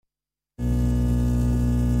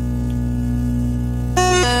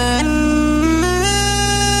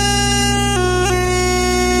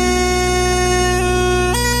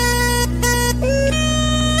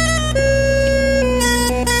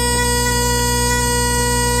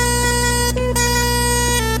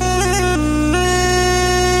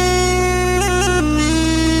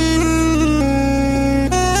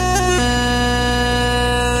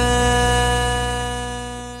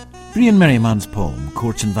Brian Merriman's poem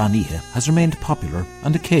Cuairt an Bhean Oíche has remained popular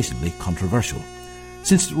and occasionally controversial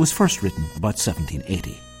since it was first written about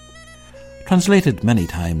 1780. Translated many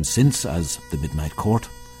times since as The Midnight Court,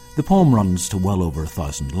 the poem runs to well over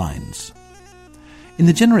 1,000 lines. In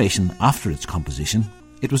the generation after its composition,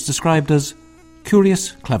 it was described as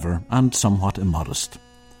curious, clever and somewhat immodest,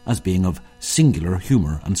 as being of singular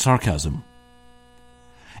humour and sarcasm.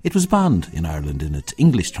 It was banned in Ireland in its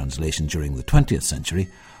English translation during the 20th century,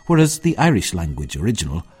 whereas the Irish language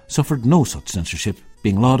original suffered no such censorship,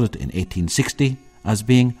 being lauded in 1860 as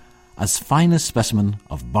being as fine a specimen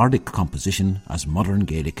of bardic composition as modern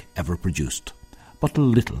Gaelic ever produced, but a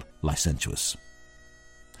little licentious.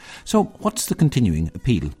 So what's the continuing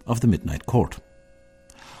appeal of The Midnight Court?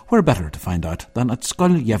 Where better to find out than at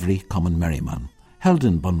Scoil Yevry Common Merryman, held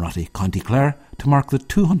in Bunratty, County Clare, to mark the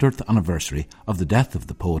 200th anniversary of the death of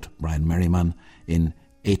the poet Brian Merriman in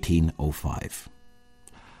 1805.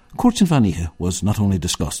 Cuairt an Bhean Oíche was not only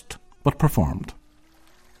discussed, but performed.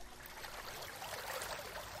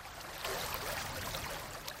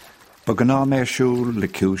 Baganná mé siúl le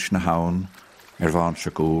ciúis na haun, bhain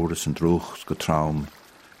se gúr is an drúch go traum.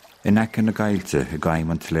 In ecin na gailte I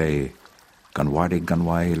gaim an tlé, gan warig gan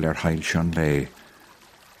wail heil sean lé.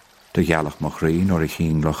 De ghealach mo chrín or I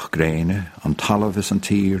chínlach gréine, an talamh is an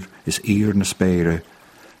tír, is ír na spéire,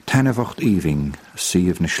 tennevacht iving,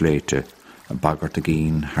 siamh na sléite, a baggart a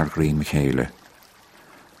gín haar grín me chéile.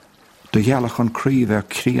 De ghealach an críomh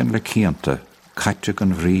crían le cianta, caite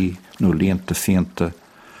gan bhrí, nó líanta fianta,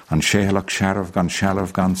 an séhalach searmh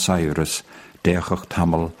gan saibhras, déachach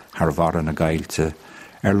tamil, haar varan na gailte,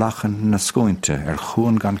 lachan na scointe,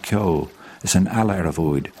 chuan gan ceó, is an alla a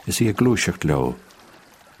bhúid, is I a glúiseacht leo.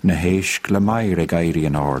 Na héisc le mair ag éirí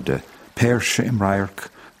an orde, péirse im rairc,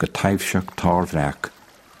 go taibhseach tárhreach.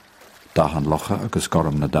 Dahan locha agus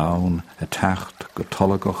gorum na daun, a techt go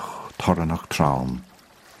tolagach torranach traum.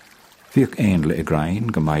 Bhíoh éonla I grain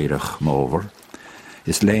go mairach móver,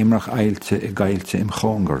 is léimrach ailte I gailte im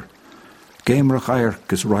chóngar. Géimrach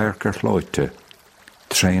airc is rairc hlóite,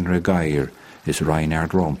 tréinre gair is Reinhard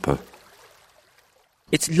Rompe.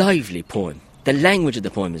 It's lively poem. The language of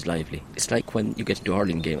the poem is lively. It's like when you get into a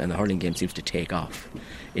hurling game and the hurling game seems to take off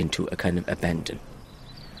into a kind of abandon.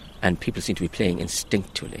 And people seem to be playing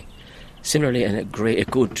instinctually. Similarly, in a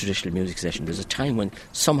good traditional music session, there's a time when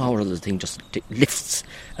somehow or other the thing just lifts,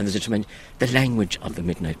 and there's a tremendous... The language of the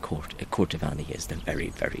Midnight Court, Cuairt an Bhean Oíche, is the very,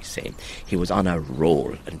 very same. He was on a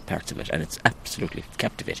roll in parts of it, and it's absolutely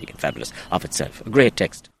captivating and fabulous of itself. A great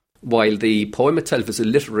text. While the poem itself is a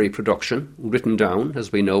literary production, written down,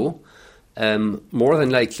 as we know, more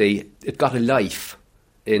than likely it got a life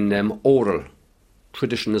in oral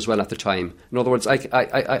tradition as well at the time. In other words,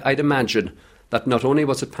 I'd imagine that not only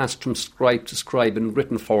was it passed from scribe to scribe in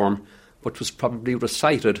written form, but was probably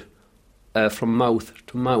recited from mouth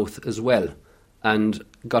to mouth as well, and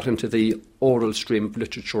got into the oral stream of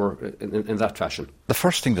literature in that fashion. The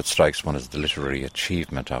first thing that strikes one is the literary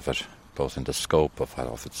achievement of it, both in the scope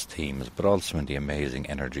of its themes, but also in the amazing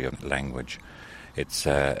energy of language. It's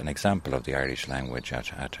an example of the Irish language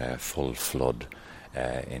at full flood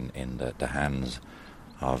in the hands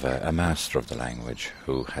of a master of the language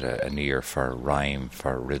who had an ear for rhyme,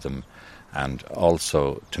 for rhythm, and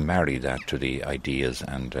also to marry that to the ideas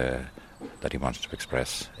and that he wanted to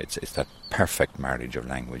express. It's that perfect marriage of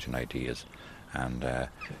language and ideas. And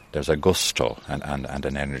there's a gusto and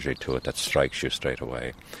an energy to it that strikes you straight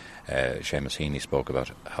away. Seamus Heaney spoke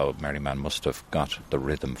about how Merriman must have got the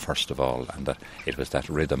rhythm first of all, and that it was that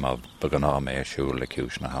rhythm of Baganná mé siúl le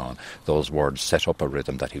ciúis na haun. Those words set up a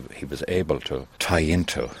rhythm that he was able to tie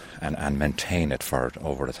into and maintain it for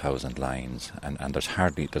over 1,000 lines, and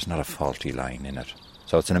there's not a faulty line in it.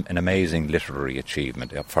 So it's an amazing literary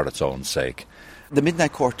achievement for its own sake. The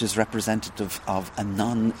Midnight Court is representative of a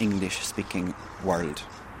non-English speaking world,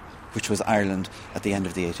 which was Ireland at the end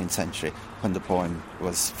of the 18th century when the poem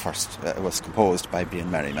was composed by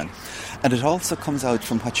Brian Merriman. And it also comes out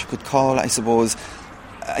from what you could call, I suppose,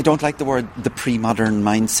 I don't like the word the pre-modern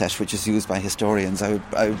mindset, which is used by historians. I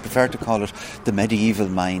would prefer to call it the medieval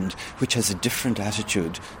mind, which has a different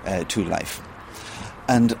attitude to life.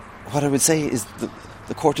 And what I would say is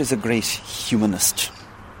the court is a great humanist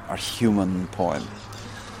or human poem.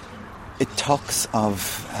 It talks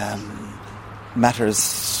of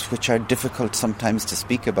matters which are difficult sometimes to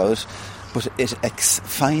speak about, but it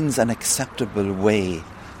finds an acceptable way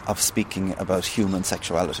of speaking about human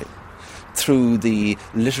sexuality through the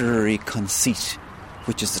literary conceit,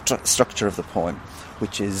 which is the structure of the poem,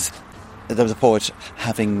 which is the poet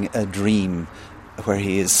having a dream where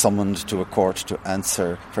he is summoned to a court to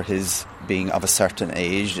answer for his being of a certain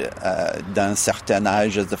age, d'un certain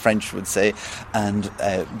âge, as the French would say, and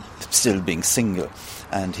still being single.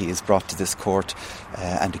 And he is brought to this court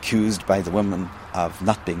and accused by the woman of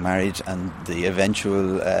not being married, and the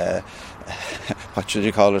eventual, what should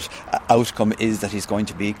you call it, outcome is that he's going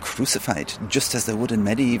to be crucified, just as they would in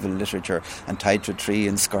medieval literature, and tied to a tree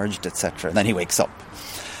and scourged, etc. And then he wakes up.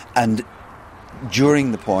 And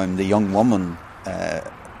during the poem, the young woman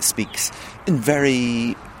speaks in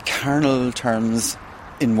very carnal terms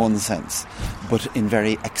in one sense, but in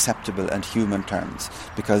very acceptable and human terms,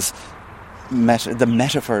 because the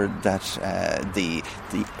metaphor that the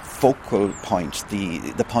focal point,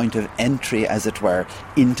 the point of entry, as it were,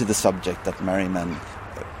 into the subject that Merriman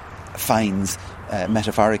finds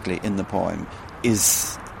metaphorically in the poem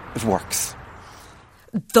it works.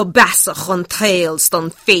 The basach on tails don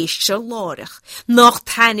feische lorich, noch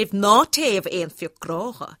tanif na tev ein für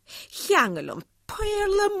groche, jangelum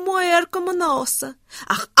perle moer komonase,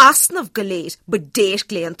 ach asnav geleid, bedees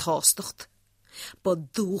gleen tostocht.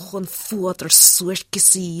 Beduchen voeder soort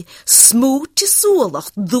gesi, smootje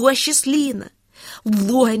soelacht, doosjes line.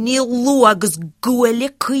 Lohenil loagus goele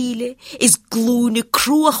kuile, is gloene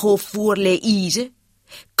kroecho voorle ide.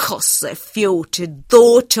 Kosse fjote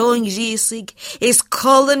dootong riesig, is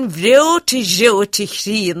kollen vrjote jote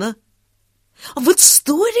grine. Of wat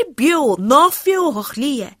store bjo na fjoch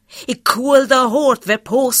lie, ik koel da hoort we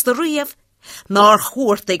poste rief. Nar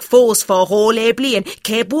hoort ik foos van hole blien,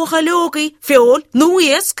 ke bochalogi, fjol, nu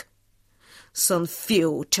isk. Son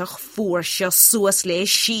fjotig voorsja soos le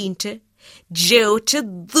schiente, jote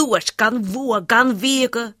doort gan voer gan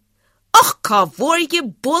wege. Ach, ka word je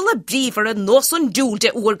bolle briever en nos een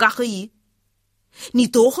doelde oorgachi.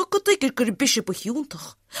 Niet toch ik het ik bisje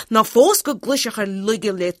bejoentig, na foske glischer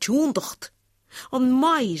ligge le toendacht. On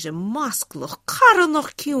meise maskelig karre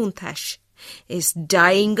nog kjoentash, is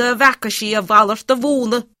dainge wakashi a valert de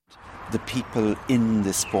woene. The people in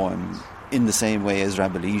this poem, in the same way as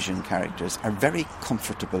Rabelasian characters, are very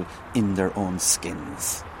comfortable in their own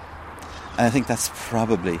skins. And I think that's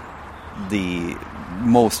probably the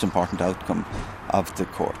most important outcome of the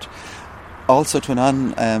court. Also, to a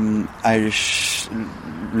non-Irish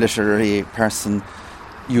literary person,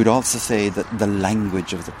 you'd also say that the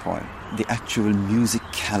language of the poem, the actual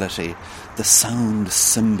musicality, the sound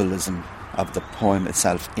symbolism of the poem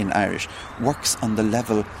itself in Irish works on the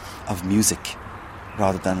level of music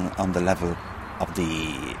rather than on the level of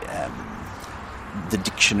the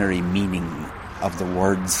dictionary meaning of the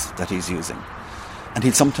words that he's using. And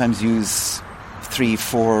he'll sometimes use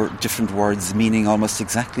 3-4 different words meaning almost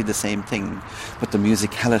exactly the same thing, but the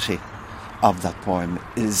musicality of that poem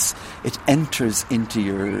it enters into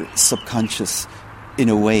your subconscious in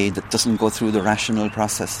a way that doesn't go through the rational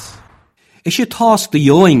process. Is je task de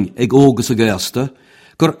joing ag ógus a gasta,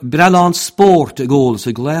 gur brelan sport ag ólas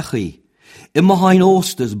ag lechi. Ima hain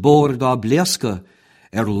óstas bór da bleska,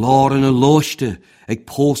 láran a lóiste ag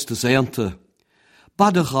póstas eanta.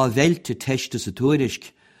 Badag a velte testas a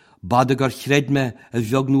tuirisk, badag ar chredme a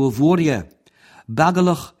bheagnú a bhórje,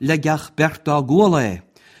 bagalach legach berta góla,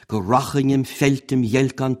 gur rachingim feltim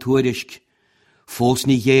jelkan tuirisk, fós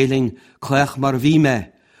ni jéling clech mar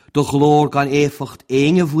vime, do glór gan éfacht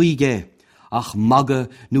enge vuige, ach magge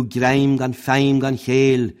nu greim gan feim gan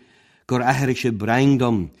chéel, gur aherische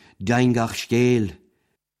breingdom daingach scéel.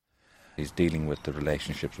 He's dealing with the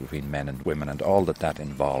relationships between men and women and all that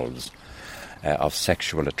involves of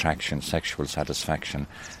sexual attraction, sexual satisfaction,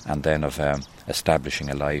 and then of establishing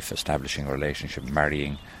a life, establishing a relationship,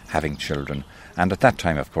 marrying, having children. And at that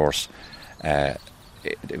time, of course,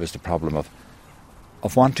 it was the problem of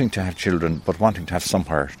wanting to have children, but wanting to have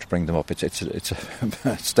somewhere to bring them up.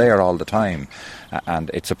 It's there all the time,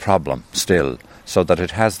 and it's a problem still. So that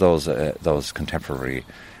it has those contemporary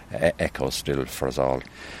echoes still for us all.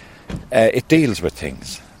 It deals with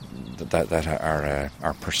things that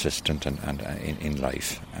are persistent and in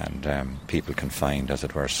life, and people can find, as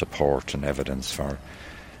it were, support and evidence for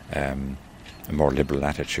a more liberal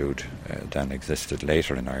attitude than existed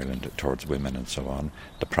later in Ireland towards women and so on.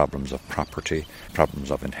 The problems of property, problems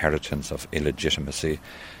of inheritance, of illegitimacy,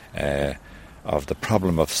 of the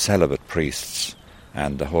problem of celibate priests,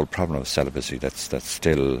 and the whole problem of celibacy that's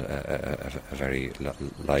still a very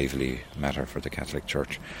lively matter for the Catholic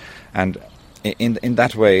Church. And in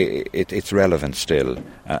that way, it's relevant still.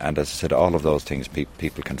 And as I said, all of those things,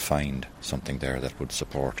 people can find something there that would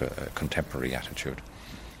support a contemporary attitude.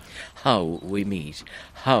 how we meet,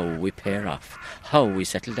 how we pair off, how we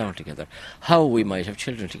settle down together, how we might have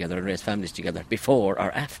children together and raise families together before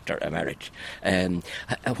or after a marriage,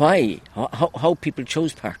 how people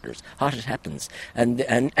chose partners, how it happens, and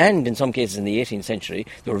in some cases in the 18th century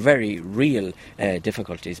there were very real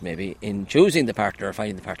difficulties maybe in choosing the partner or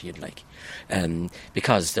finding the partner you'd like,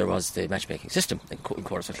 because there was the matchmaking system in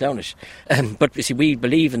Chorus of Clownish. But you see, we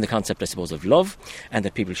believe in the concept, I suppose, of love, and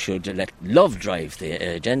that people should let love drive the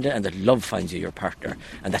agenda, and that love finds you your partner,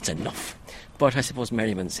 and that's enough. But I suppose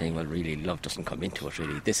Merriman's saying, well, really, love doesn't come into it,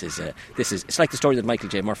 really. This is it's like the story that Michael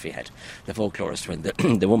J. Murphy had, the folklorist, when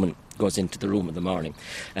the woman goes into the room in the morning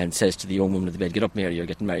and says to the young woman in the bed, get up, Mary, you're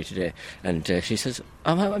getting married today. And she says,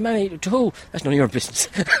 I'm married to who? That's none of your business.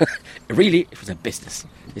 Really, it was a business.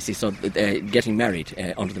 You see, so getting married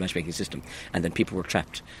under the matchmaking system, and then people were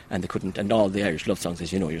trapped, and they couldn't, and all the Irish love songs,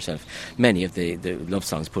 as you know yourself, many of the love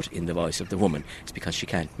songs put in the voice of the woman, it's because she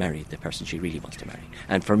can't marry the person she really wants to marry.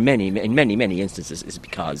 And for many instances, it's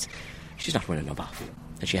because she's not winning enough off,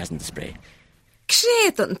 and she hasn't the spray.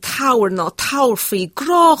 Cred an tower ná tower frí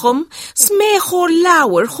graham, smé chó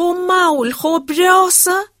lauer, chó maul, chó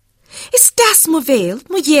brasa. Is das mo veil,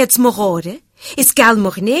 mo jeds mo gore, is gal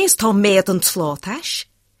mo gnees tá mead an tlátash.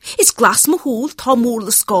 Is glas mo húl tá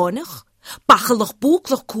múle skánach, bachalach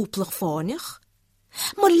búklach kúplach fánach.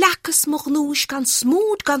 Mo lekkes mo gnús gan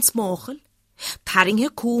smúd gan smáchel, taring he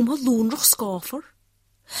koom ha lúnrach skáfer.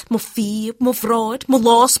 Mo fieb, mo vraad, mo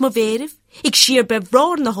lás mo verif, ik sier be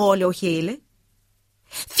vraad na hál o hele.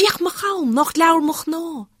 Fiach mo chaum nach laur moch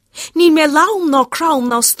ná, ní me laum ná kraum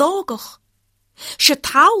ná stágach. Se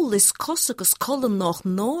taul is kosagus kollen nach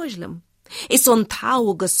náislem, is on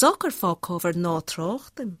tau gus sokker fá cover ná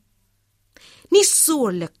trochtem. Ní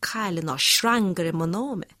soer le kaile ná shrangere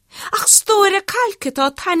monome, ach store kalke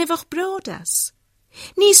tá tanivach brodas.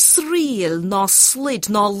 Ní sriel ná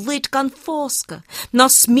slid ná lid gan fóska, ná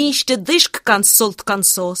smíste disk gan sult gan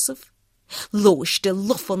sósef. Loiste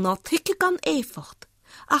luffel ná tikke gan éfacht,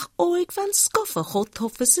 ach oig van skuffe cho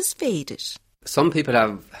tuffes is veder. Some people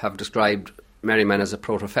have described Merriman as a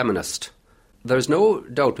proto-feminist. There's no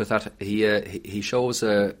doubt with that. He shows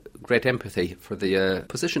a great empathy for the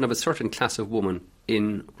position of a certain class of woman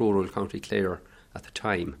in rural County Clare at the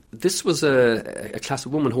time. This was a class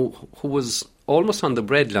of woman who was almost on the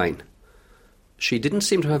breadline. She didn't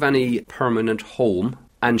seem to have any permanent home,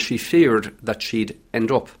 and she feared that she'd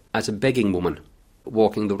end up as a begging woman,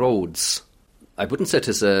 walking the roads. I wouldn't say it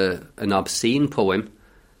is an obscene poem,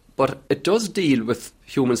 but it does deal with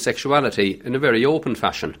human sexuality in a very open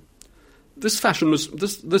fashion. This fashion was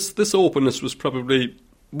this openness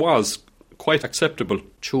was quite acceptable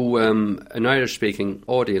to an Irish-speaking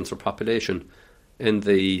audience or population in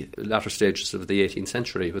the latter stages of the 18th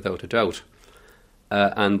century, without a doubt.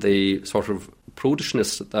 And the sort of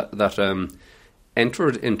prudishness that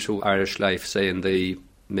entered into Irish life, say in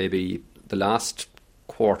maybe the last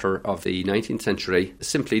quarter of the 19th century,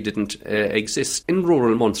 simply didn't exist in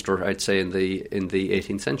rural Munster, I'd say, in the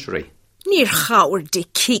 18th century. Níor chawr de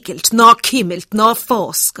kigelt, ná kimmelt, ná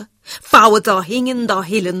fáska, fáwad á hingen dá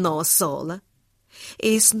hillen ná sála.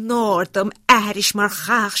 Is nórdam Irish mar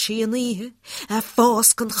chach sí an ihe, a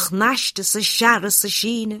fáskan chnashte sa sjara sa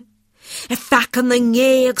síne. A facan na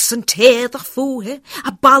ngéag san téadach fúhe,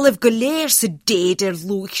 a balif goléir sa déidir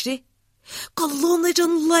lúchre. Go lunid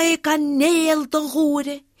an leig a néal da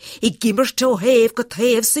hóre, I gimmert tó héf go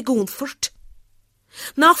téf sa gúnfurt.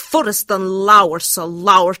 Nach forrest an lauer sa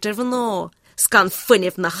lauert van ná, skan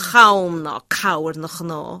funnif na chaum na cawr na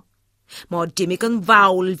chná. Ma dimmig an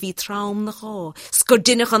vaul vi traum na chá,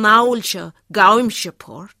 skordinnig an aulse, gaumse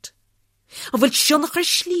port. A wil sjonach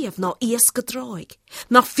slief na ees gedraig,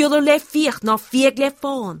 na fjuller le fiech na fieg le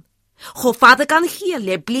faan. Cho fada gan hier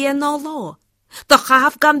le blien na la. Da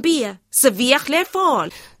chaf gan bie, se viech le fall.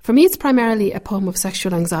 For me, it's primarily a poem of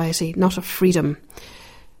sexual anxiety, not of freedom.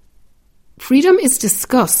 Freedom is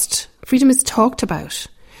discussed, freedom is talked about,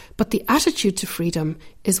 but the attitude to freedom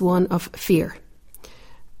is one of fear.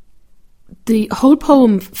 The whole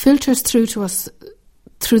poem filters through to us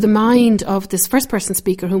through the mind of this first-person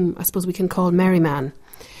speaker, whom I suppose we can call Merriman.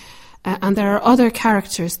 And there are other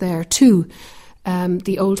characters there too,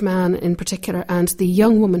 the old man in particular, and the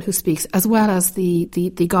young woman who speaks, as well as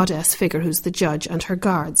the goddess figure who's the judge and her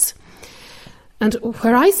guards. And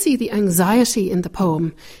where I see the anxiety in the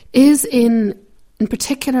poem is in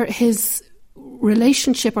particular his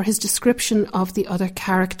relationship or his description of the other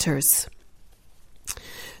characters.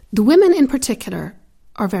 The women in particular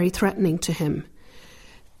are very threatening to him.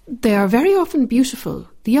 They are very often beautiful.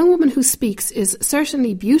 The young woman who speaks is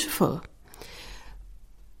certainly beautiful,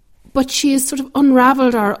 but she is sort of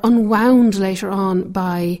unravelled or unwound later on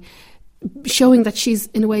by showing that she's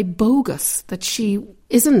in a way bogus, that she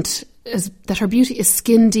isn't, that her beauty is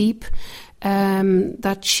skin deep,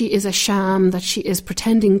 that she is a sham, that she is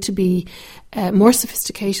pretending to be more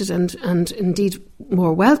sophisticated and indeed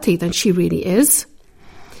more wealthy than she really is.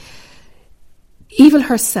 Evil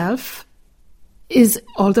herself is,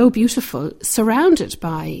 although beautiful, surrounded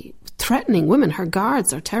by threatening women. Her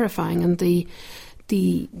guards are terrifying, and the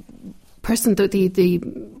person, the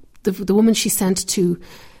woman she sent to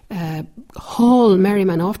haul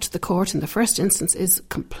Merryman off to the court in the first instance is a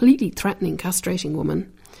completely threatening, castrating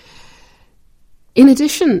woman. In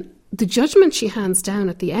addition, the judgment she hands down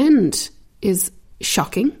at the end is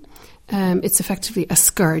shocking. It's effectively a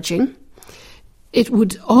scourging. It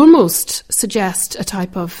would almost suggest a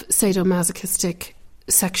type of sadomasochistic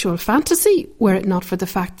sexual fantasy, were it not for the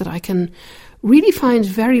fact that I can really find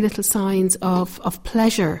very little signs of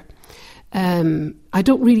pleasure. I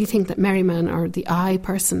don't really think that Merryman, or the I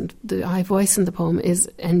person, the I voice in the poem, is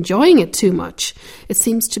enjoying it too much. It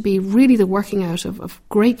seems to be really the working out of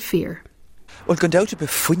great fear. Wel, gan dawt be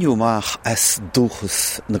fwniwmach as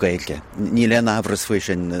dwchus na gaelge. Ni len afrys fwy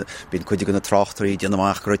sy'n bydd cwydig yn y trochtri, dian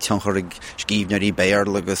ymach gyda tianchorig sgifnir I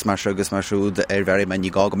beirl agus siwd feri ma'n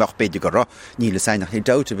ni gog ymach bedig o'r ni le sain ach ni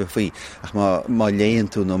dawt be fwy ach ma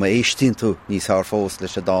lein tŵ no ma eistyn tŵ ni sa'r ffos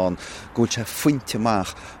leis y dan gwyd se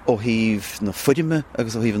fwyntiwmach o hif na ffwrime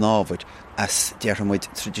agus o hif yn afwyd as diarmwyd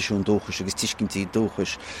tradisiwn dwchus agus tisgynti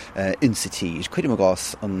dwchus insiti. Cwydig mae gos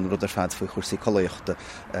yn rwyd ar ffad fwy chwrsi coleocht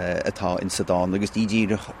yta in Sudan agus di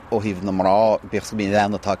dirach o hif na mara bech sy'n mynd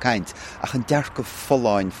ddawn yta caint ach yn derg o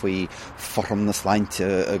ffolain fwy fform na slainte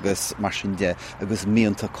agus marsinde agus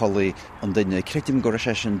mianta coli ond dyna credim gwrs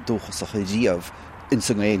eisiau dwchus o'ch riaf in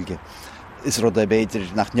sy'n gaelge. Is rud beidir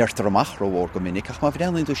nach neartar amach ro war go minic ach ma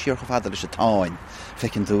bhreann tú siar go fadal is a táin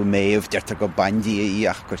fecinn tú méh deirtar go bandí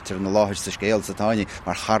ach goirtar na láthir sa scéal sa táine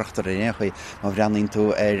mar charachtar a réchaí ma bhreann tú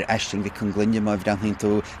eisting vi conglinne ma bhreann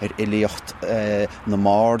tú iliocht na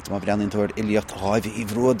mard ma bhreann tú iliocht ráibh I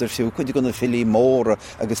bhróidir fiú chuid go na fili mór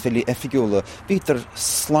agus fili effigiúla vítar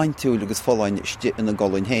slaintú agus fáin sti in na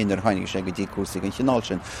goláin héin hainnig sé go dtí cuasa an chinál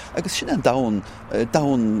sin agus sin an dawn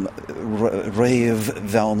réamh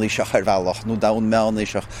bheannaí seach ar bhealach nó dawn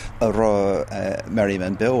meannaíseach a rá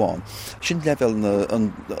Merryman beáin. Sin level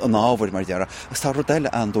an ábhair mar deara agus tá rudaile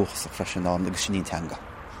an dúchas a freisin an agus sin ní teanga.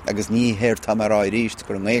 Agus ní héir tá mar á ríist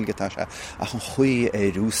gur an éilgetá se ach an chuí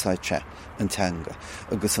rúsáidse an teanga.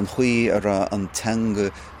 Agus an chuí ar an teanga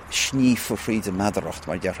sní for fríide medaracht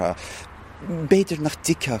mar deara beidir nach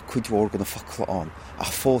dica cuidhór go na focla an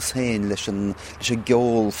ach fós héin leis an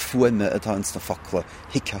geol fuime atá ins na focla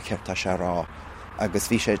hica ceirtá se rá. Agus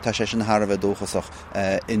bhí sé tá sé sin Harbh dóchasach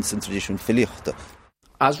in san tradition filiochta.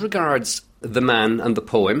 As regards the man and the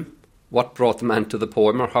poem, what brought the man to the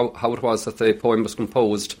poem, or how it was that the poem was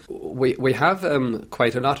composed, we have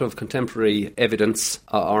quite a lot of contemporary evidence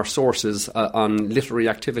or sources on literary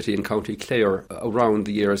activity in County Clare around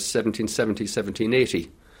the years 1770,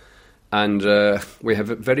 1780. And we have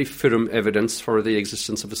very firm evidence for the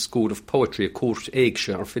existence of a school of poetry, a Cuairt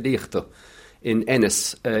Éigse or Filíochta, in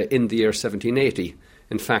Ennis in the year 1780.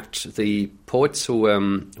 In fact, the poets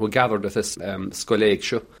who gathered at this Scoil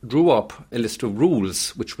Éigse drew up a list of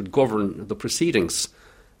rules which would govern the proceedings.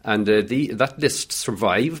 And that list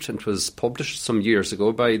survived and was published some years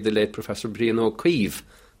ago by the late Professor Brian O'Keefe.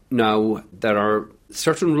 Now, there are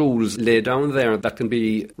certain rules laid down there that can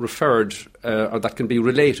be referred or that can be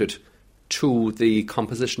related to the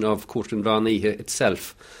composition of Cuairt Van Ihe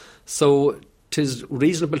itself. So, 'tis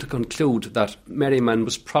reasonable to conclude that Merryman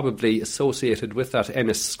was probably associated with that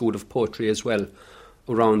Ennis School of Poetry as well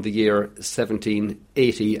around the year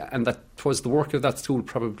 1780, and that 'twas the work of that school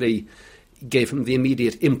probably gave him the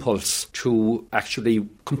immediate impulse to actually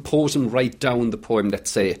compose and write down the poem,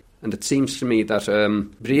 let's say. And it seems to me that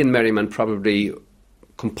Brian Merryman probably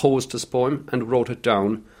composed his poem and wrote it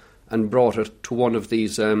down and brought it to one of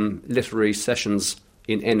these literary sessions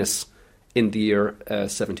in Ennis in the year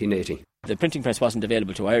 1780. The printing press wasn't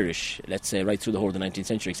available to Irish, let's say, right through the whole of the 19th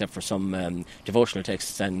century, except for some devotional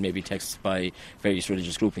texts and maybe texts by various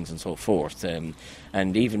religious groupings and so forth. And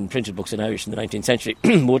even printed books in Irish in the 19th century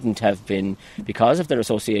wouldn't have been, because of their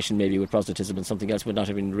association maybe with Protestantism and something else, would not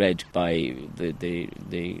have been read by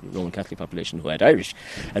the Roman Catholic population who had Irish.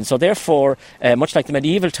 And so therefore, much like the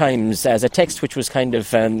medieval times, as a text which was kind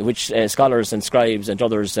of, which scholars and scribes and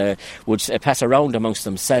others would pass around amongst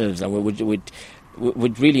themselves and would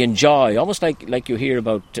would really enjoy, almost like you hear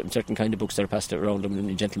about certain kind of books that are passed around them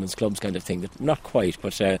in gentlemen's clubs kind of thing, that not quite,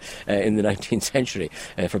 but in the 19th century,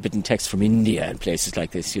 forbidden texts from India and places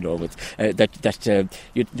like this, you know, with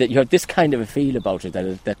you have this kind of a feel about it,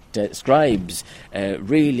 that scribes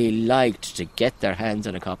really liked to get their hands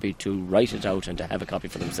on a copy, to write it out and to have a copy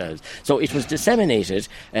for themselves. So it was disseminated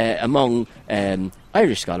among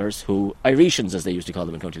Irish scholars who, Irishans as they used to call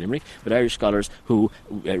them in County Limerick, but Irish scholars who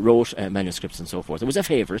wrote manuscripts and so forth. It was a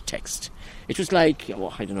favourite text. It was like,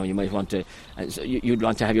 I don't know, you might want to, you'd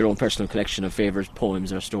want to have your own personal collection of favourite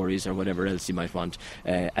poems or stories or whatever else you might want.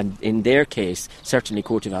 And in their case, certainly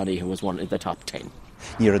Cortivani, who was one of the top 10.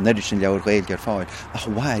 Níor an edition leabhar Gaeilge fáil, ach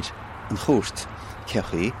bhaid an chóirt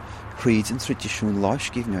cechaí, chríd an tradiisiún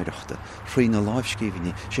láimhscíbhneoireachta, chrí na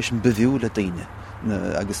láimhscíbhní, sé an beviúla daine.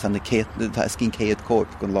 Agus an is cín céad cóp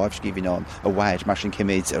gon láimhscíbhíán a bhaid mar sin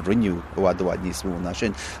céméid a rinneú a bhhaid níos mó na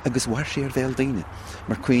sin, agus bhair sé ar bhéal daine.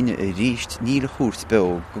 Mar cuoine a ríist ní le chóirt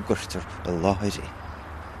beo go gurtar a láthairí.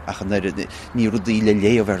 Ach ní rudaí le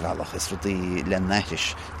léamh ar bhealach, is rudaí le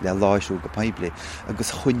neitis, le láisú go paibli,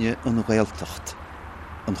 agus chuine an Ghaeltacht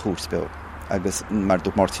an chóirt beo. Agus mar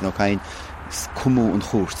dúch Martin O'Kane, cumú an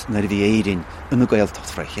chóirt na bhí éirin an Ghaeltacht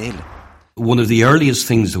fra chéile. One of the earliest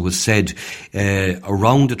things that was said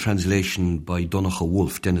around the translation by Donnacha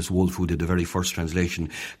Wolfe, Dennis Wolfe, who did the very first translation,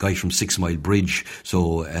 guy from 6 Mile Bridge,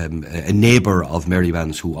 so a neighbour of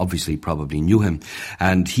Merryman's who obviously probably knew him,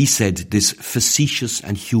 and he said this facetious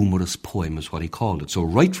and humorous poem is what he called it. So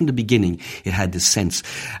right from the beginning it had this sense.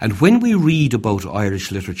 And when we read about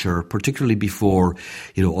Irish literature, particularly before,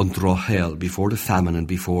 An Droghel, before the famine and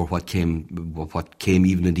before what came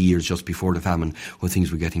even in the years just before the famine when things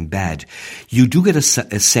were getting bad, you do get a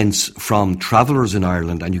sense from travellers in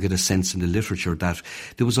Ireland, and you get a sense in the literature that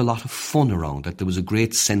there was a lot of fun around, that there was a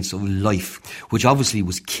great sense of life, which obviously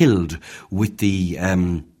was killed with the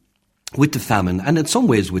famine, and in some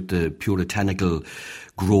ways with the puritanical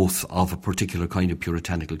growth of a particular kind of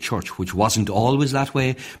puritanical church, which wasn't always that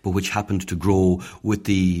way, but which happened to grow with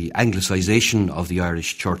the Anglicisation of the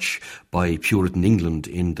Irish church by Puritan England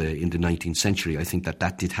in the 19th century. I think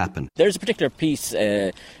that did happen. There's a particular piece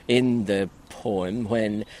in the poem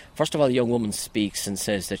when, first of all, a young woman speaks and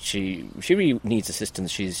says that she really needs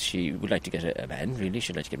assistance. She would like to get a man, really.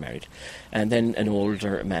 She'd like to get married. And then an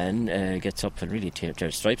older man gets up and really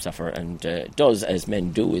tears stripes off her and does, as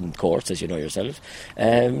men do in courts, as you know yourself,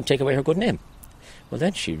 take away her good name. Well,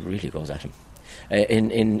 then she really goes at him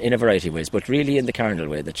in a variety of ways, but really in the carnal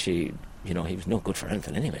way that he was no good for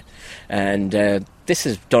anything anyway. And this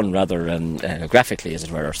is done rather graphically, as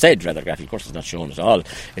it were, or said rather graphically. Of course, it's not shown at all.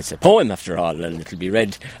 It's a poem, after all, and it'll be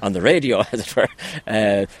read on the radio, as it were.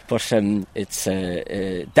 But it's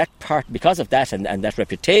that part, because of that and that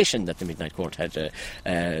reputation that the Midnight Court had,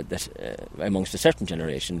 that amongst a certain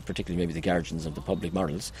generation, particularly maybe the guardians of the public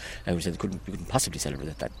morals, who said we couldn't possibly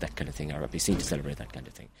celebrate that kind of thing, or be seen to celebrate that kind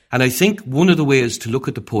of thing. And I think one of the ways to look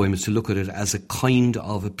at the poem is to look at it as a kind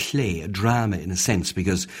of a play, a drama in a sense,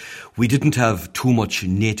 because we didn't have too much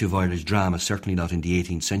native Irish drama, certainly not in the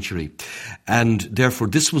 18th century. And therefore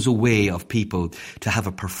this was a way of people to have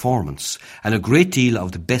a performance. And a great deal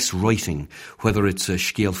of the best writing, whether it's a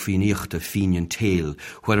scéal fíníocht, a Fenian tale,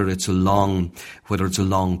 whether it's a long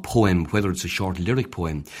poem, whether it's a short lyric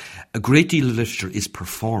poem, a great deal of literature is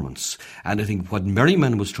performance. And I think what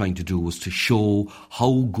Merryman was trying to do was to show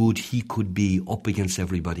how good he could be up against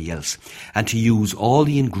everybody else, and to use all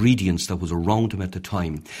the ingredients that was around him at the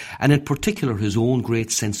time, and in particular his own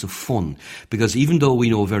great sense of fun, because even though we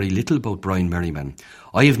know very little about Brian Merryman,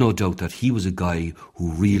 I have no doubt that he was a guy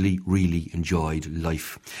who really, really enjoyed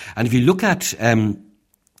life. And if you look at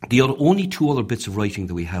the only two other bits of writing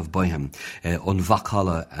that we have by him, on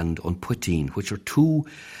Vakala and on Putin, which are two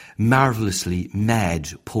marvellously mad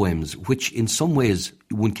poems, which in some ways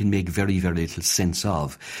one can make very, very little sense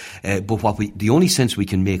of. But the only sense we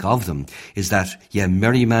can make of them is that,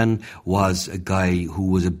 Merryman was a guy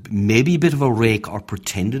who was maybe a bit of a rake, or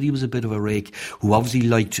pretended he was a bit of a rake, who obviously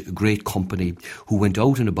liked great company, who went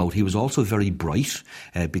out and about. He was also very bright,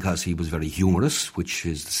 because he was very humorous, which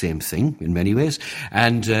is the same thing in many ways.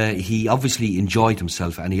 And he obviously enjoyed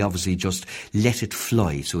himself, and he obviously just let it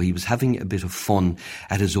fly. So he was having a bit of fun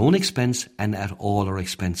at his own expense and at all our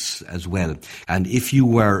expense as well. And if you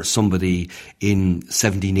were somebody in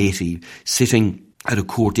 1780 sitting at a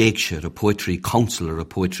court Aicse, a poetry council or a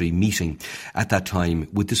poetry meeting at that time,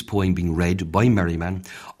 with this poem being read by Merryman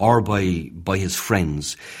or by his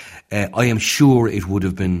friends, I am sure it would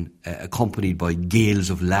have been accompanied by gales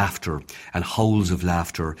of laughter and howls of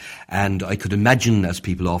laughter. And I could imagine, as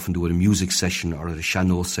people often do at a music session or at a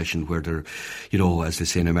Chanot session, where they're, as they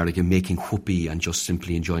say in America, making whoopee and just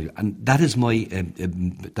simply enjoying it. And that is my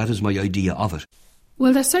idea of it.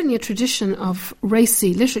 Well, there's certainly a tradition of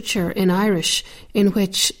racy literature in Irish in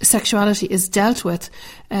which sexuality is dealt with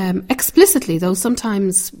explicitly, though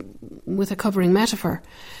sometimes with a covering metaphor.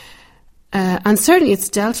 And certainly it's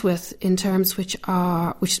dealt with in terms which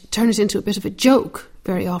turn it into a bit of a joke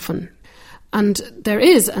very often. And there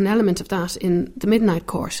is an element of that in the Midnight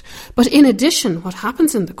Court. But in addition, what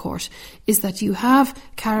happens in the court is that you have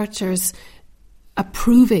characters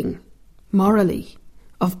approving morally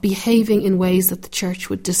of behaving in ways that the church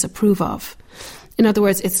would disapprove of. In other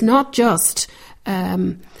words, it's not just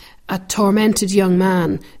a tormented young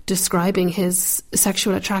man describing his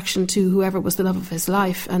sexual attraction to whoever was the love of his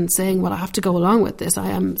life and saying, well, I have to go along with this, I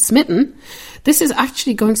am smitten. This is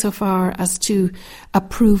actually going so far as to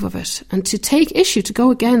approve of it and to take issue, to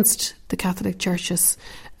go against the Catholic Church's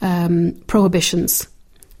prohibitions,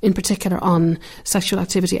 in particular on sexual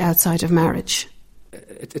activity outside of marriage.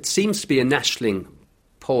 It seems to be a nationaling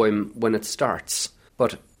poem when it starts,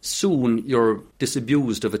 but soon you're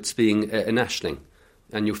disabused of its being a nationaling.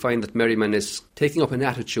 And you find that Merryman is taking up an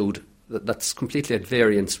attitude that's completely at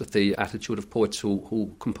variance with the attitude of poets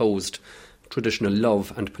who composed traditional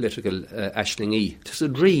love and political ashling-y. It is a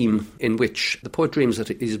dream in which the poet dreams that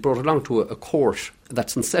he's brought along to a court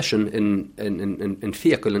that's in session in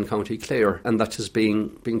Feakle in County Clare, and that is being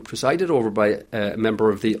presided over by a member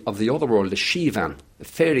of the other world, a Shivan, a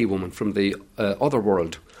fairy woman from the other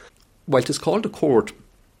world. While it is called a court,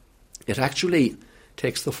 it actually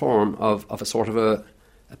takes the form of a sort of a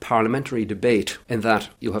parliamentary debate, in that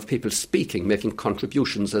you have people speaking, making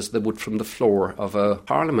contributions as they would from the floor of a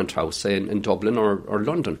parliament house, say in Dublin or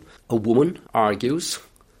London. A woman argues,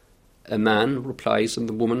 a man replies, and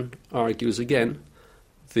the woman argues again.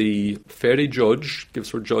 The fairy judge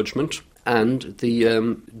gives her judgment, and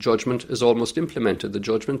the judgment is almost implemented, the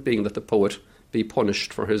judgment being that the poet be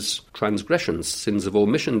punished for his transgressions, sins of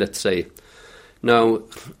omission, let's say. Now,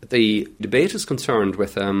 the debate is concerned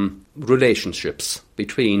with relationships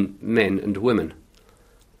between men and women.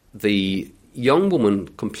 The young woman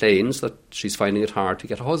complains that she's finding it hard to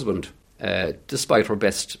get a husband, despite her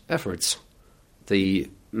best efforts. The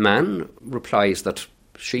man replies that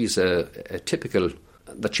she's a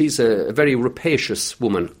very rapacious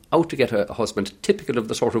woman, out to get a husband, typical of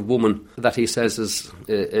the sort of woman that he says is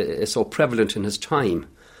so prevalent in his time.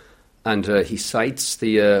 And he cites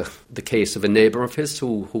the case of a neighbour of his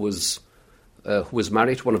who was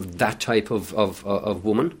married to one of that type of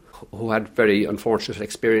woman, who had very unfortunate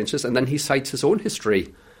experiences. And then he cites his own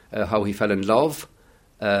history, how he fell in love,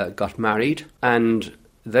 got married, and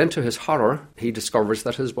then to his horror, he discovers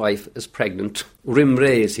that his wife is pregnant. Rim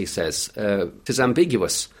raise, he says. 'Tis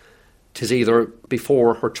ambiguous. 'Tis either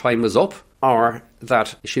before her time was up, or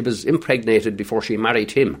that she was impregnated before she married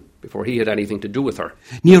him, before he had anything to do with her.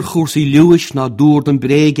 Níor chúrsaí luis na dúr den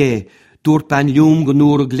bréige, dúr ban liúm go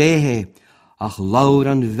núr a gléhe, ach laur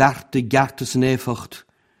an verte gartas an éfacht.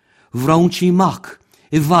 Vrauntí mach,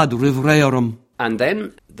 I vad riv réarum. And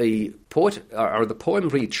then the poet, or the poem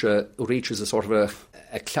reaches a sort of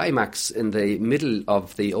a climax in the middle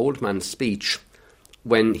of the old man's speech,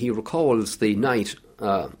 when he recalls the night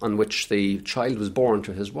on which the child was born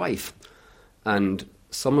to his wife. And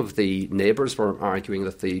some of the neighbours were arguing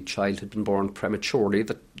that the child had been born prematurely,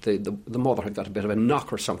 that the mother had got a bit of a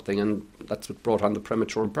knock or something, and that's what brought on the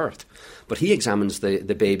premature birth. But he examines the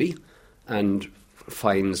baby and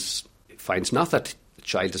finds not that the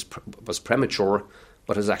child was premature,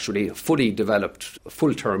 but is actually a fully developed,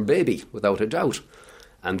 full-term baby, without a doubt.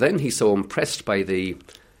 And then he's so impressed by the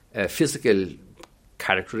physical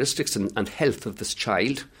characteristics and health of this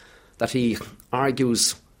child that he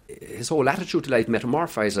argues his whole attitude to life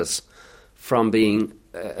metamorphizes from being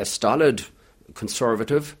a stolid,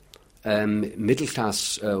 conservative,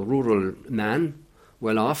 middle-class rural man,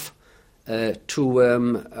 well off, to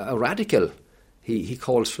a radical. He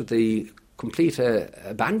calls for the complete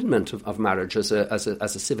abandonment of marriage as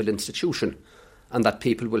a civil institution, and that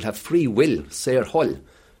people will have free will, séir hull,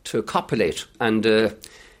 to copulate. And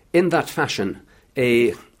in that fashion,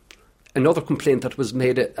 another complaint that was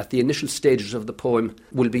made at the initial stages of the poem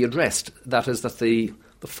will be addressed. That is that the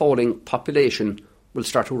falling population will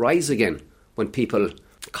start to rise again when people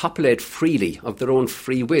copulate freely of their own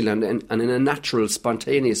free will and in a natural,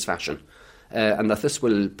 spontaneous fashion. And that this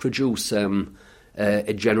will produce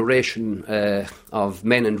a generation of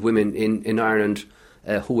men and women in Ireland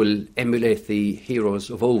who will emulate the heroes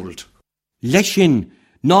of old. Leishin,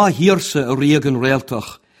 ná hiarsa a régan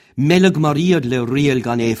réaltach, melag mariad le réal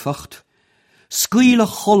gan éfacht. Scuil a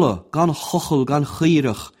cholla gan chochel gan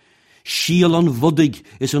chírach, síal an vodig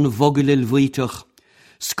is an vogel il vuitach.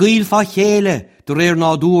 Scuil fa chéle, der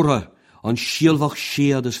ná dúra, an síalvach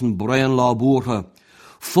siad is an brein lá búrha.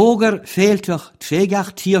 Fógar féiltach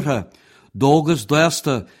tregach tírha, dógus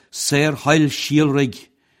dásta sér heil síalrig.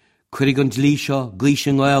 Curig an dlísha,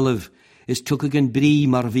 glísing oilev, is tucagin brí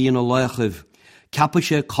mar vín a leichav.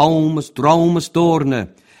 Capise kaumas draumas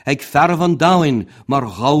dorne, ag ferv an dain mar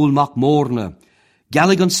gaul mac morne.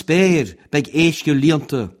 Gallig an speir, beg eisge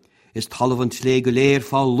liante, is talav an tlege leer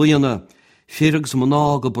fa luyane. Firgs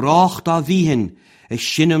mona gebracht a vihin, is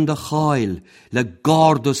shinnem de chail, le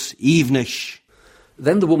gardus evenish.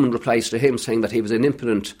 Then the woman replies to him saying that he was an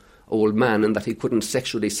impotent old man and that he couldn't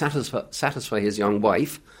sexually satisfy his young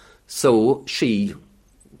wife. So she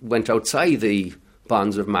went outside the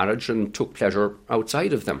bonds of marriage and took pleasure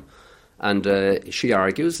outside of them. And she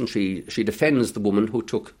argues and she defends the woman who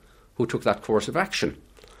took that course of action.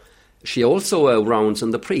 She also rounds on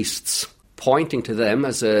the priests, pointing to them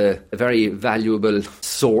as a very valuable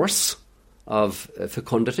source of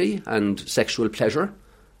fecundity and sexual pleasure,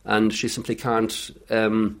 and she simply can't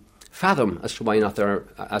fathom as to why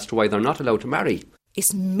they're not allowed to marry.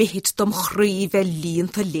 Is mihit dom chríve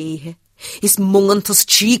líanta léhe, is mungantas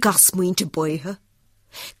chígas muinte boihe.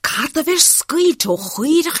 Carta ver scuilto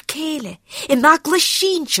chuirach céle, in agla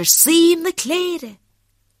sínsir sín na cléire.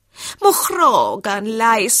 Mo chrá gan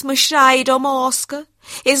leis mo siaid am osca,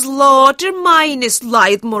 is láder main is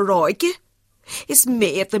laid mo roige. Is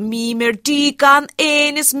meer de mimer die gan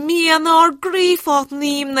een is mian ar griefot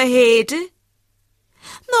niem na hede.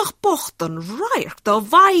 Nach bochten reich da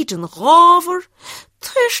weiden raver,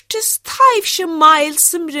 tust is taifsche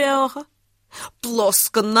mailsem reuge. Blos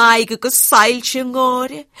geneige geseilsche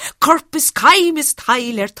ngore, korpus keim is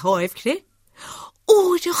teiler teufkre.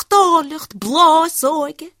 Oordig daligt blaas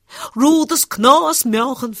oige, rodes knaas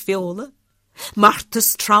mjochen fjole.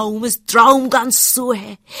 Martus traum is draum gan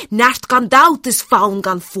sohe, nert gan dout is faun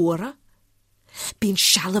gan fora. Bin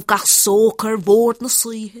shalv gach soker woord na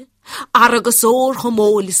suihe, argus oor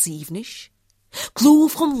homol is evenish.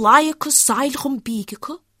 Kloof hom laike seil hom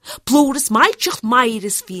biegeke, ploris meitjacht meir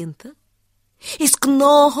is fiente. Is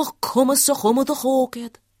gnagig komme se homme de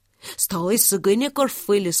hooged, sta is se gunne gur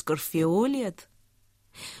fullis gur fiolied.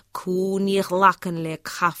 Koenig lakken le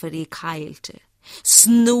kafferi keilte.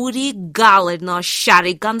 Snoeri galad na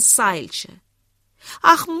sharry gan seilche.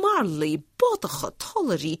 Ach marley boddige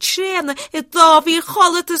tollery trene, it davi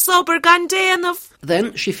chollatus ober gan denov.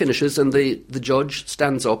 Then she finishes and the judge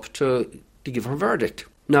stands up to give her verdict.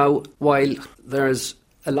 Now, while there's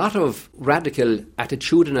a lot of radical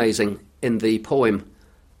attitudinizing in the poem,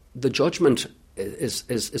 the judgment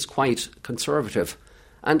is quite conservative,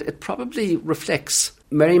 and it probably reflects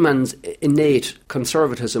Merriman's innate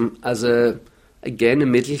conservatism as a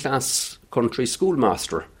middle-class country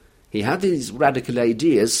schoolmaster. He had these radical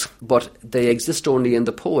ideas, but they exist only in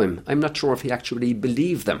the poem. I'm not sure if he actually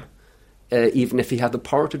believed them. Even if he had the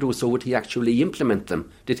power to do so, would he actually implement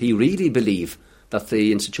them? Did he really believe that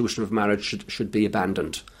the institution of marriage should be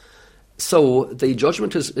abandoned? So the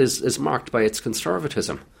judgment is marked by its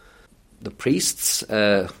conservatism. The priests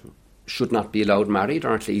should not be allowed married,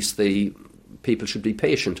 or at least the people should be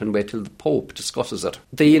patient and wait till the Pope discusses it.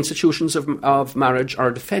 The institutions of marriage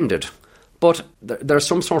are defended, but there's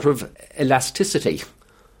some sort of elasticity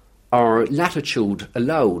or latitude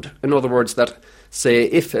allowed. In other words, that, say,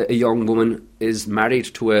 if a young woman is married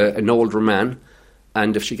to an older man,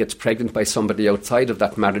 and if she gets pregnant by somebody outside of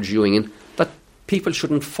that marriage union, that people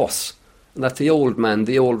shouldn't fuss, and that the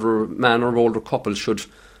older man or older couple should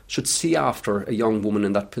see after a young woman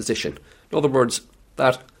in that position. In other words,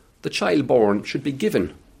 that the child born should be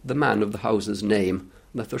given the man of the house's name,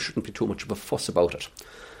 and that there shouldn't be too much of a fuss about it.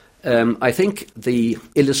 I think the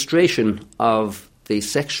illustration of the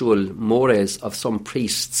sexual mores of some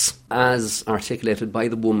priests, as articulated by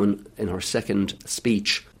the woman in her second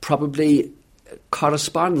speech, probably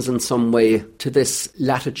corresponds in some way to this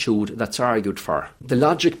latitude that's argued for. The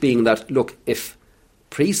logic being that, look, if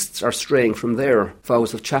priests are straying from their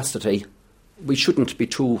vows of chastity, we shouldn't be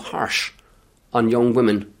too harsh on young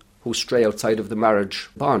women who stray outside of the marriage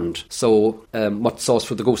bond. So, what's sauce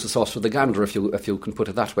for the goose is sauce for the gander, if you can put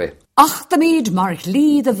it that way. Ach, the mead mark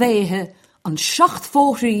lee the vehe, an schacht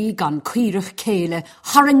fóhrí gan cuirach céile,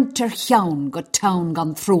 haringter chiaun go town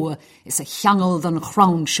gan throa, is a chiangel than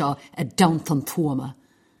chraun seo a downton tuama.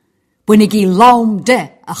 Bunig í lám de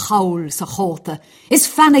a chawl sa chóta, is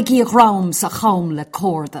fannig í raum sa chaum le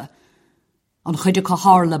córda. An chuide go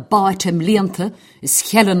hála báitim líanta, is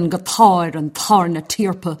chelan go táir an tárna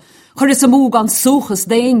tíirpa, chur is amúg an suchas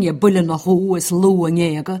déine buile na hú is lú an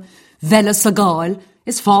éige, vele sa gáil,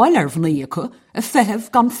 is fáil vníacha, a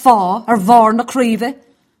fehef gan fá bhar na críve.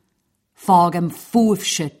 Fágam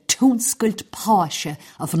fuafse túnskult páise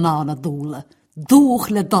a vnána dúla,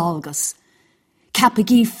 dúch le dalgas.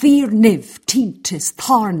 Capigí fír niv, tíntis,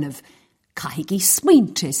 tárniv, caigí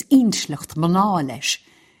smuintis, inslacht manáleis.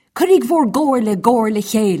 Curig vor góirle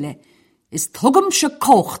chéile, is tugam se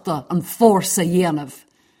cóchta an fórsa dhéanamh.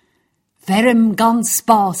 Verim gan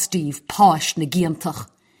spástív páis na giantach,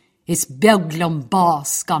 is beglam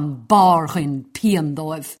bás gan barchin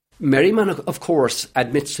piandóibh. Merriman, of course,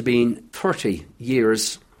 admits to being 30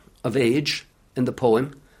 years of age in the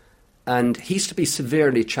poem, and he's to be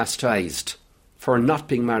severely chastised for not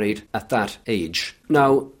being married at that age.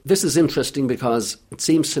 Now, this is interesting because it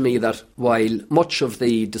seems to me that while much of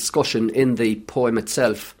the discussion in the poem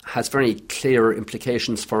itself has very clear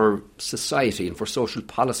implications for society and for social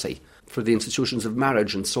policy, for the institutions of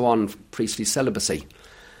marriage and so on, priestly celibacy,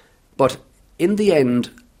 but in the end,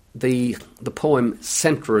 the poem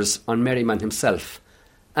centres on Merriman himself,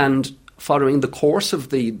 and following the course of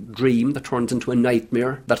the dream that turns into a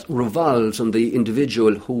nightmare that revolves on the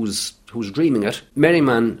individual who's dreaming it,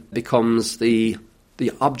 Merriman becomes the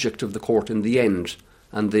object of the court in the end,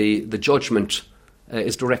 and the judgment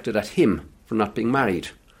is directed at him for not being married.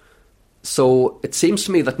 So it seems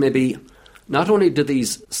to me that maybe not only do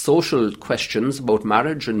these social questions about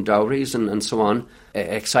marriage and dowries and so on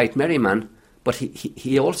excite Merriman, but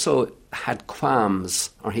he also had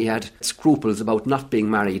qualms, or he had scruples about not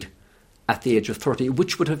being married at the age of 30,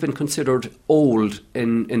 which would have been considered old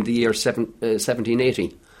in the year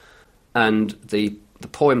 1780. And the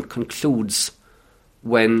poem concludes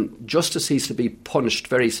when, just as he's to be punished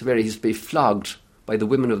very severely, he's to be flogged by the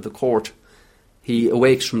women of the court, he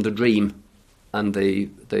awakes from the dream and the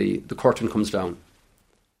curtain comes down.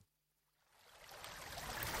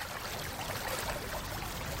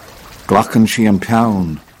 Glachan si an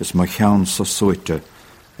peann is mar cheann sa suite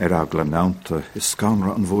agla meanta is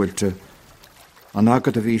scanra an bhfuilte. An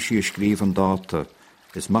agad a bhí si scríb an dáta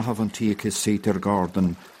is mahav an tíoch is sít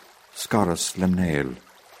gardan scaras lemnéil,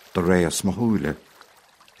 de réas mahúile,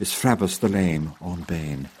 is frebbas de léim ón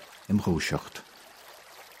béin im húseacht.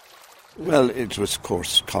 Well, it was, of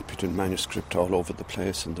course, copied in manuscript all over the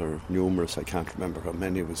place, and there are numerous. I can't remember how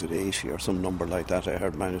many. Was it 80 or some number like that? I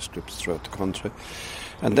heard manuscripts throughout the country.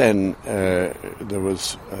 And then there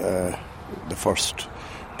was the first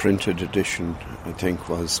printed edition, I think,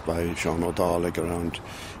 was by Jean O'Donnell around.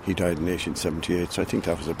 He died in 1878, so I think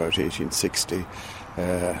that was about 1860,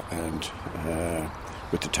 and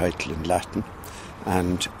with the title in Latin.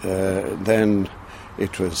 And then there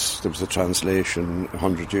was a translation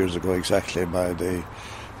 100 years ago exactly by the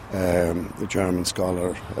German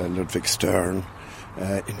scholar Ludwig Stern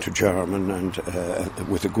into German, and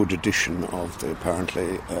with a good edition of the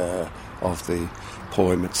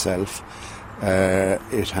poem itself.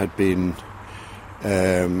 It had been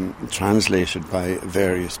translated by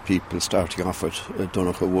various people, starting off at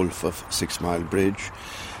Donogh Wolf of 6 Mile Bridge,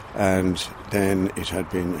 and then it had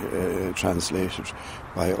been translated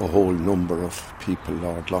by a whole number of people,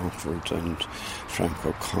 Lord Longford and Frank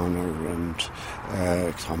O'Connor and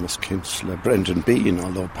Thomas Kinsella, Brendan Bean,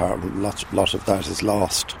 although a lot of that is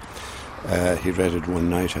lost. He read it one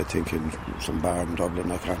night, I think, in some bar in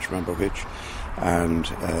Dublin, I can't remember which, and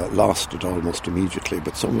lost it almost immediately,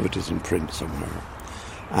 but some of it is in print somewhere.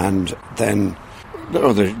 And then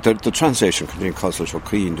the translation contained Coslet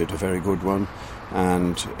O'Queen did a very good one,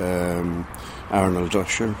 and Arnold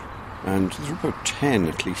Usher, and there are about 10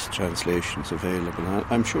 at least translations available.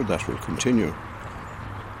 I'm sure that will continue.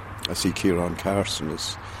 I see Kieran Carson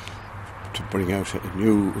is to bring out a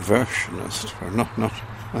new version, or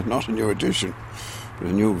not a new edition, but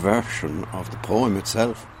a new version of the poem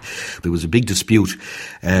itself. There was a big dispute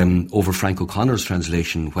over Frank O'Connor's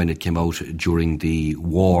translation when it came out during the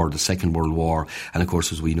war, the Second World War, and of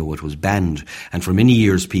course, as we know, it was banned. And for many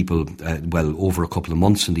years, people, over a couple of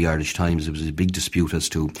months in the Irish Times, there was a big dispute as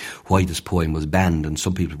to why this poem was banned, and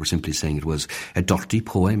some people were simply saying it was a dirty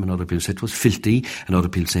poem, and other people said it was filthy, and other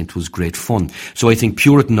people saying it was great fun. So I think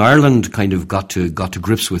Puritan Ireland kind of got to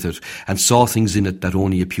grips with it and saw things in it that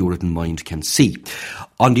only a Puritan mind can see.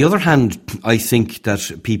 On the other hand, I think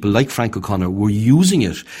that people like Frank O'Connor were using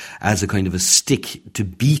it as a kind of a stick to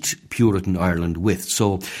beat Puritan Ireland with.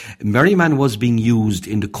 So Merriman was being used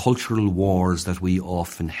in the cultural wars that we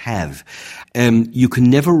often have. You can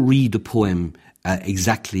never read the poem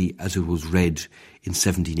exactly as it was read in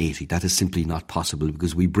 1780. That is simply not possible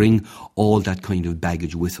because we bring all that kind of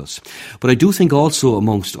baggage with us. But I do think also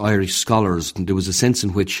amongst Irish scholars there was a sense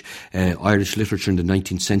in which Irish literature in the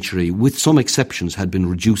 19th century, with some exceptions, had been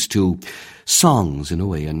reduced to songs in a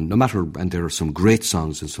way, and there are some great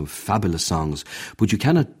songs and some fabulous songs, but you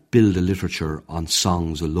cannot build a literature on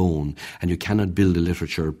songs alone, and you cannot build a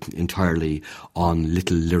literature entirely on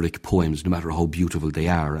little lyric poems, no matter how beautiful they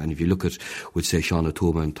are. And if you look at, with say, Seán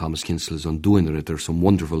Toma and Thomas Kinsel's Undoing It, there's some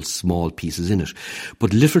wonderful small pieces in it.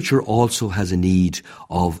 But literature also has a need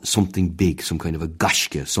of something big, some kind of a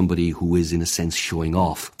gashke, somebody who is in a sense showing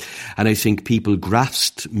off. And I think people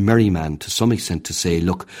grasped Merryman to some extent to say,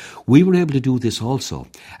 look, we were able to do this also.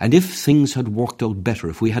 And if things had worked out better,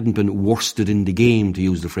 if we hadn't been worsted in the game, to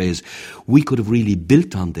use the phrase, we could have really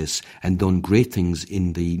built on this and done great things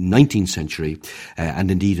in the 19th century and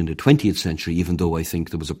indeed in the 20th century, even though I think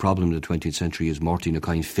there was a problem in the 20th century, as Martin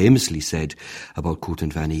O'Kine famously said about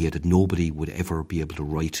Courtland Vanny, that nobody would ever be able to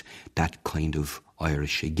write that kind of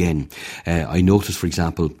Irish again. I noticed, for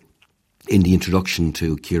example, in the introduction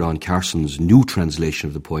to Kieran Carson's new translation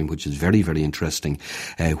of the poem, which is very, very interesting,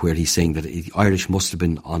 where he's saying that Irish must have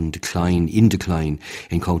been in decline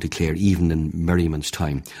in County Clare even in Merriman's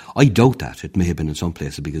time. I doubt that. It may have been in some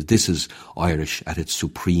places, because this is Irish at its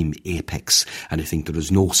supreme apex, and I think there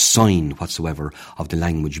is no sign whatsoever of the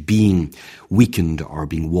language being weakened or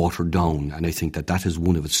being watered down, and I think that that is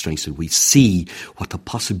one of its strengths, that we see what the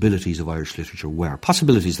possibilities of Irish literature were.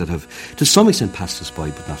 Possibilities that have to some extent passed us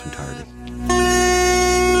by, but not entirely.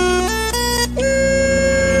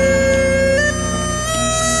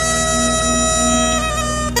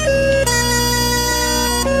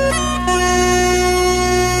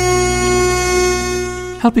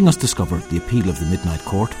 Helping us discover the appeal of the Midnight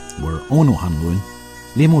Court were Eoin Ó Hanlúin,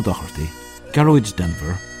 Liam O'Doherty, Garrowidge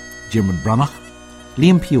Denver, Diarmuid Brannach,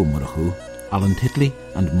 Liam Pio Murachú, Alan Titley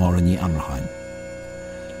and Máirín Amraheim.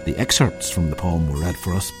 The excerpts from the poem were read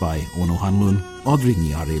for us by Eoin Ó Hanlúin, Audrey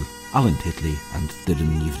Niaril, Alan Titley and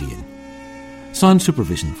Dylan Nivrian. Sound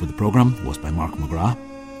supervision for the programme was by Mark McGrath.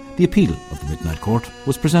 The appeal of the Midnight Court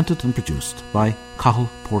was presented and produced by Cathal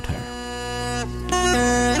Porter.